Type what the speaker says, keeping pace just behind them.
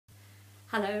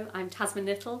Hello, I'm Tasmin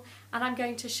Little and I'm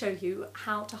going to show you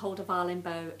how to hold a violin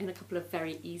bow in a couple of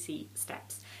very easy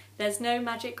steps. There's no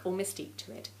magic or mystique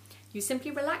to it. You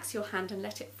simply relax your hand and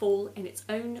let it fall in its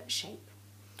own shape.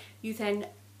 You then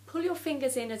pull your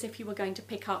fingers in as if you were going to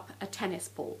pick up a tennis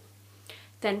ball.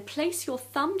 Then place your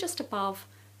thumb just above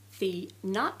the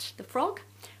nut, the frog,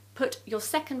 put your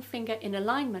second finger in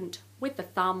alignment with the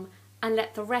thumb and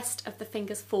let the rest of the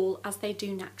fingers fall as they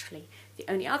do naturally. The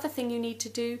only other thing you need to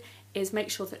do is make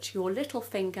sure that your little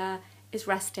finger is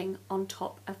resting on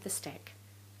top of the stick,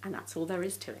 and that's all there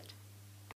is to it.